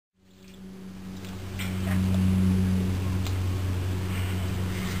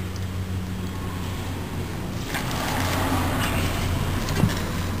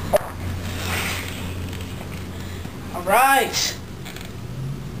Right.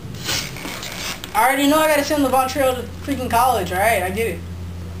 I already know I gotta send Levon Trail to freaking college, alright? I get it.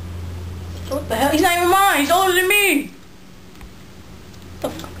 What the hell? He's not even mine! He's older than me! What the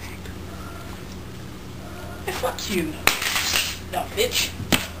fuck? Hey, fuck you. No, bitch.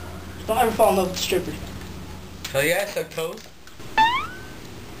 Don't ever fall in love with the stripper. Hell yeah, I suck toes.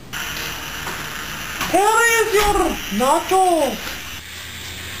 Hell is your Nacho!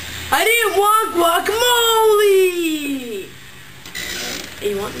 I didn't want guacamole! Hey,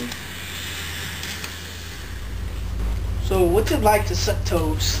 you want me? So, what's it like to suck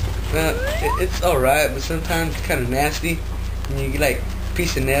toes? It's alright, but sometimes it's kind of nasty. And you get like a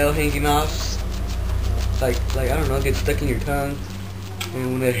piece of nail hanging off. Like I don't know, get stuck in your tongue.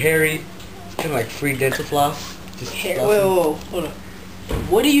 And when they're hairy, kind of like free dental floss. Just hair. Whoa, hold on.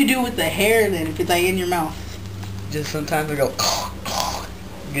 What do you do with the hair then if it's like in your mouth? Just sometimes I go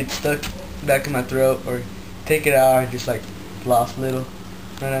get stuck back in my throat, or take it out and just like floss a little.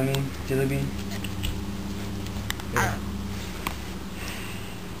 You know what I mean? Jelly bean. Yeah.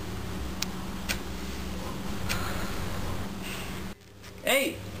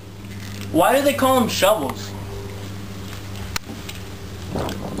 Hey, why do they call them shovels?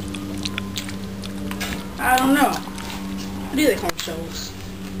 I don't know. What do they call them shovels?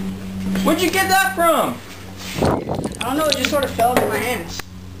 Where'd you get that from? I don't know, it just sort of fell into my hands.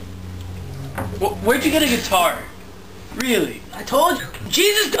 Where'd you get a guitar? Really? I told you,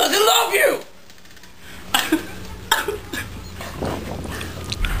 Jesus doesn't love you!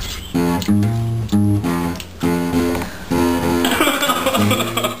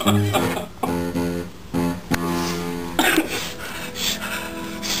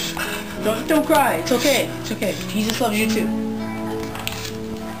 Don't cry, it's okay, it's okay. Jesus loves you too.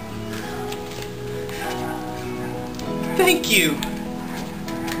 Thank you.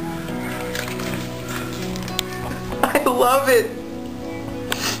 I love it.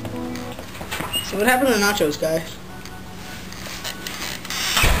 So what happened to nachos, guys?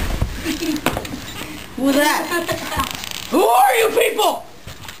 Who was that? Who are you people?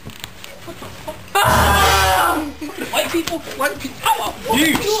 Ah! White people? White people?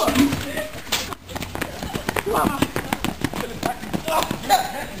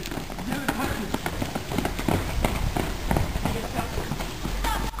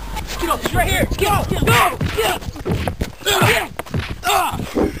 Get up, he's right here! Get up! Go! Get up! Get him!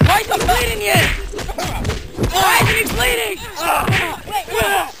 Why is he bleeding yet? Why is he bleeding? Wait,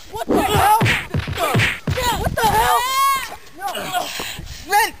 what the hell? What the hell?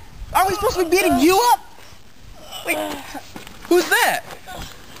 Man, are we supposed to be beating you up? Wait, who's that?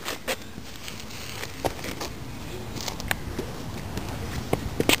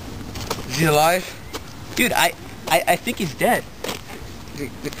 Is he alive? Dude, I think he's dead.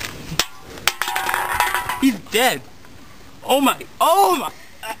 He's dead. Oh my god.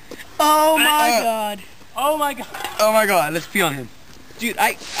 Oh my god. Oh my god, let's pee on him. Dude,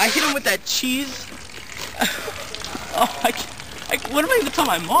 I hit him with that cheese. Oh, what am I gonna tell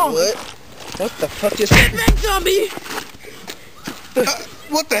my mom? What the fuck just happened? Get back, zombie!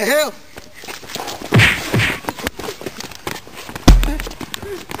 What the hell?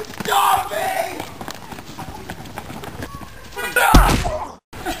 Zombie!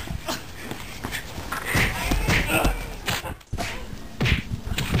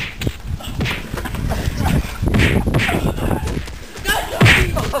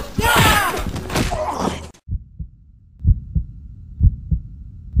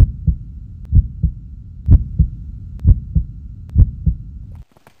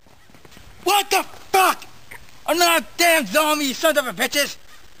 What the fuck? I'm not a damn zombie, you sons of a bitches!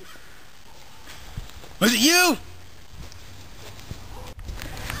 Was it you?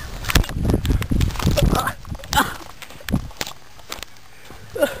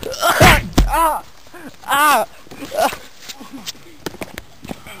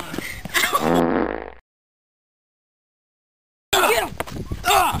 Get him!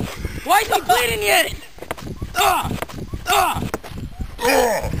 Why is he bleeding yet?